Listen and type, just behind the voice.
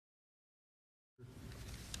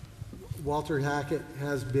Walter Hackett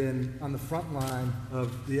has been on the front line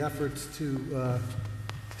of the efforts to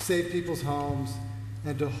save people's homes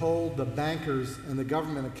and to hold the bankers and the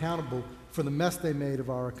government accountable for the mess they made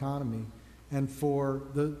of our economy and for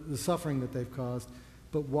the suffering that they've caused.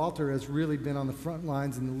 But Walter has really been on the front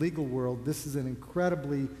lines in the legal world. This is an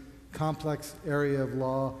incredibly complex area of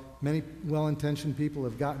law. Many well-intentioned people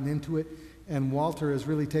have gotten into it, and Walter has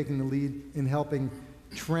really taken the lead in helping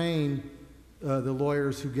train the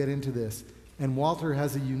lawyers who get into this. And Walter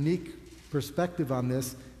has a unique perspective on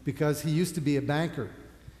this because he used to be a banker.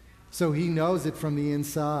 So he knows it from the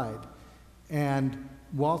inside. And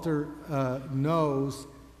Walter knows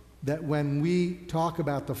that when we talk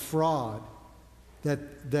about the fraud that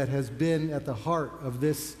has been at the heart of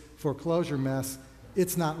this foreclosure mess,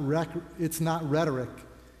 it's not rhetoric,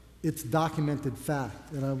 it's documented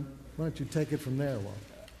fact. And why don't you take it from there, Walter?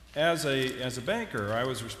 As a banker, I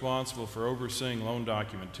was responsible for overseeing loan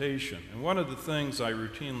documentation. And one of the things I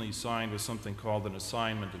routinely signed was something called an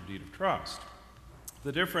assignment of deed of trust.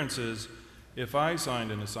 The difference is, if I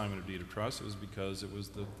signed an assignment of deed of trust, it was because it was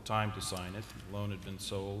the time to sign it. The loan had been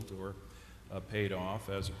sold or paid off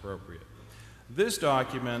as appropriate. This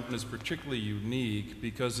document is particularly unique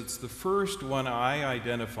because it's the first one I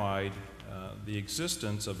identified the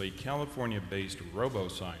existence of a California-based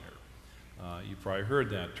robo-signer. You've probably heard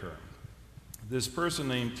that term. This person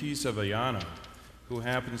named T. Sevillano, who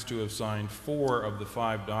happens to have signed 4 of the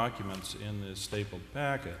 5 documents in this stapled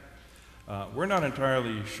packet, we're not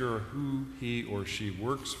entirely sure who he or she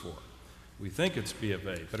works for. We think it's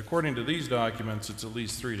BofA, but according to these documents, it's at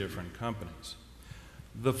least 3 different companies.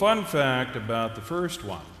 The fun fact about the first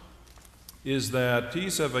one is that T.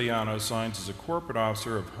 Sevillano signs as a corporate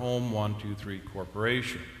officer of Home 123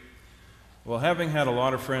 Corporation. Well, having had a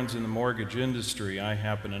lot of friends in the mortgage industry, I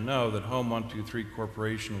happen to know that Home 123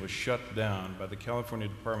 Corporation was shut down by the California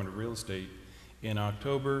Department of Real Estate in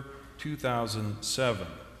October 2007.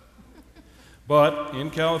 But in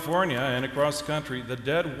California and across the country, the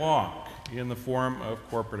dead walk in the form of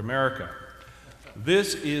corporate America.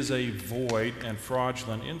 This is a void and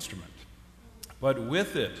fraudulent instrument. But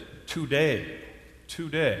with it, today,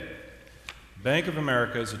 Bank of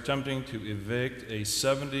America is attempting to evict a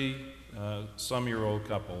 70-some-year-old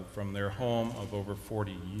couple from their home of over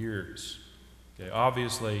 40 years. Okay,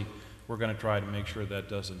 obviously, we're going to try to make sure that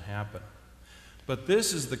doesn't happen. But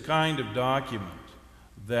this is the kind of document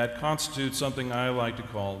that constitutes something I like to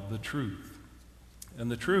call the truth.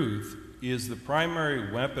 And the truth is the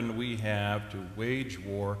primary weapon we have to wage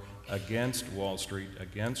war against Wall Street,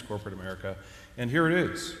 against corporate America. And here it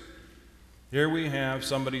is. Here we have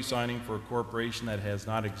somebody signing for a corporation that has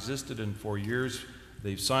not existed in 4 years.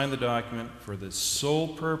 They've signed the document for the sole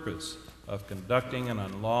purpose of conducting an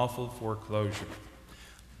unlawful foreclosure.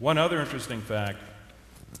 One other interesting fact,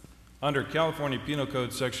 under California Penal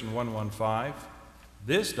Code Section 115,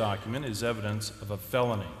 this document is evidence of a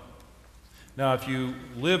felony. Now, if you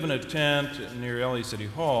live in a tent near LA City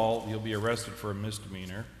Hall, you'll be arrested for a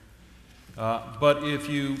misdemeanor. But if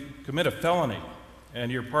you commit a felony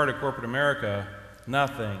and you're part of corporate America,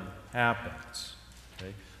 nothing happens.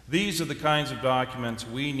 Okay? These are the kinds of documents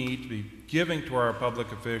we need to be giving to our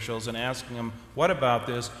public officials and asking them, what about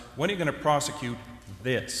this? When are you going to prosecute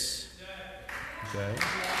this? Okay?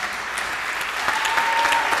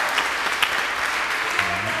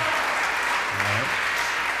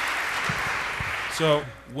 So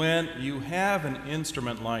when you have an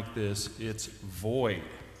instrument like this, it's void.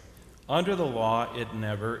 Under the law, it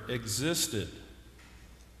never existed.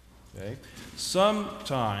 Okay?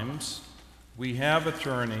 Sometimes we have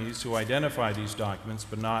attorneys who identify these documents,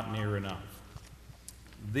 but not near enough.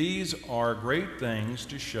 These are great things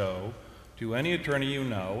to show to any attorney you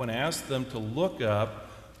know and ask them to look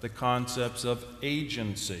up the concepts of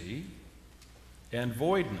agency and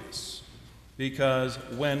voidness. Because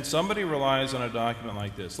when somebody relies on a document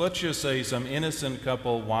like this, let's just say some innocent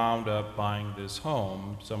couple wound up buying this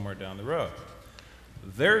home somewhere down the road.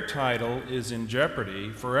 Their title is in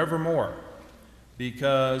jeopardy forevermore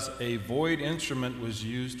because a void instrument was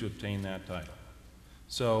used to obtain that title.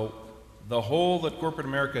 So the hole that corporate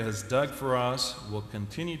America has dug for us will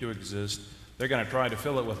continue to exist. They're going to try to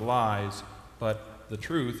fill it with lies, but the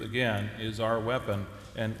truth, again, is our weapon,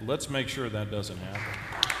 and let's make sure that doesn't happen.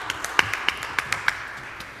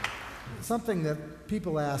 Something that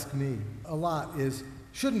people ask me a lot is,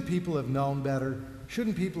 shouldn't people have known better?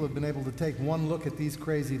 Shouldn't people have been able to take one look at these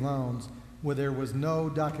crazy loans where there was no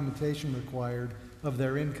documentation required of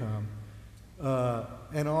their income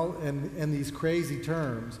and these crazy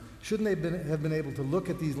terms? Shouldn't they have been able to look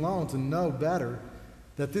at these loans and know better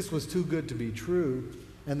that this was too good to be true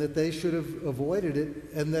and that they should have avoided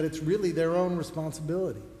it, and that it's really their own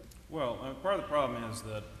responsibility. Well, part of the problem is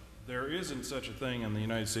that there isn't such a thing in the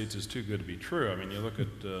United States as too good to be true. I mean, you look at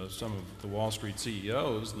some of the Wall Street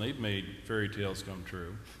CEOs, and they've made fairy tales come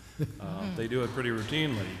true. They do it pretty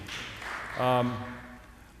routinely.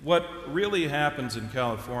 What really happens in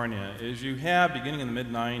California is you have, beginning in the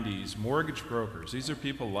mid-90s, mortgage brokers. These are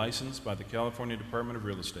people licensed by the California Department of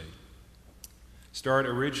Real Estate. Start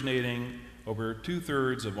originating over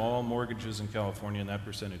 2/3 of all mortgages in California, and that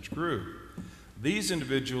percentage grew. These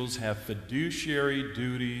individuals have fiduciary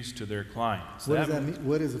duties to their clients. What does that mean?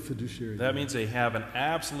 What is a fiduciary? That means they have an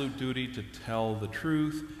absolute duty to tell the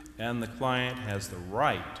truth, and the client has the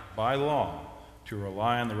right, by law, to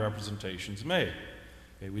rely on the representations made.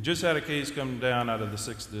 Okay, we just had a case come down out of the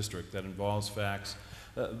 6th District that involves facts.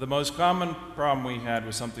 The most common problem we had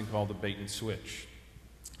was something called the bait and switch.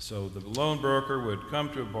 So the loan broker would come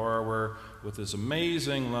to a borrower with this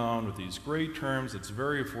amazing loan with these great terms. It's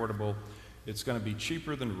very affordable. It's going to be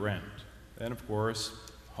cheaper than rent. And of course,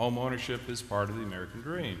 home ownership is part of the American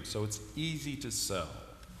dream. So it's easy to sell.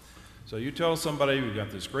 So you tell somebody, we've got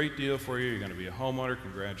this great deal for you. You're going to be a homeowner.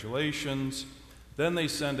 Congratulations. Then they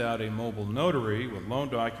send out a mobile notary with loan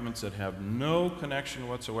documents that have no connection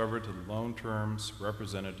whatsoever to the loan terms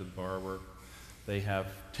represented to the borrower. They have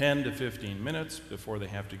 10 to 15 minutes before they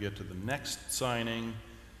have to get to the next signing.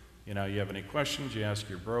 You know, you have any questions, you ask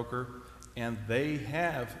your broker, and they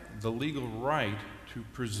have the legal right to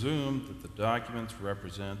presume that the documents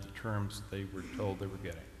represent the terms they were told they were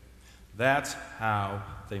getting. That's how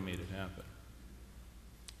they made it happen.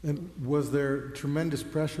 And was there tremendous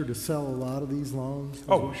pressure to sell a lot of these loans?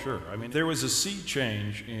 Oh, sure. I mean, there was a sea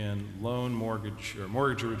change in mortgage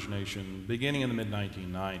origination beginning in the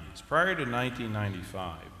mid-1990s. Prior to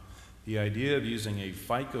 1995, the idea of using a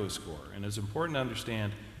FICO score, and it's important to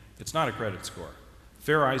understand, it's not a credit score.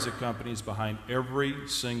 Fair Isaac Company is behind every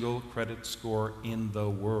single credit score in the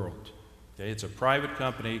world. Okay, it's a private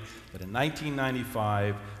company that in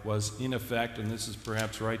 1995 was in effect, and this is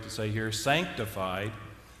perhaps right to say here, sanctified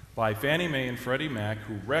by Fannie Mae and Freddie Mac,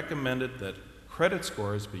 who recommended that credit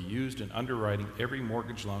scores be used in underwriting every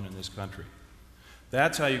mortgage loan in this country.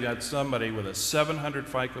 That's how you got somebody with a 700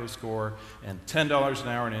 FICO score and $10 an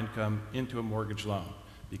hour in income into a mortgage loan,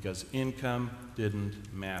 because income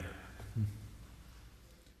didn't matter.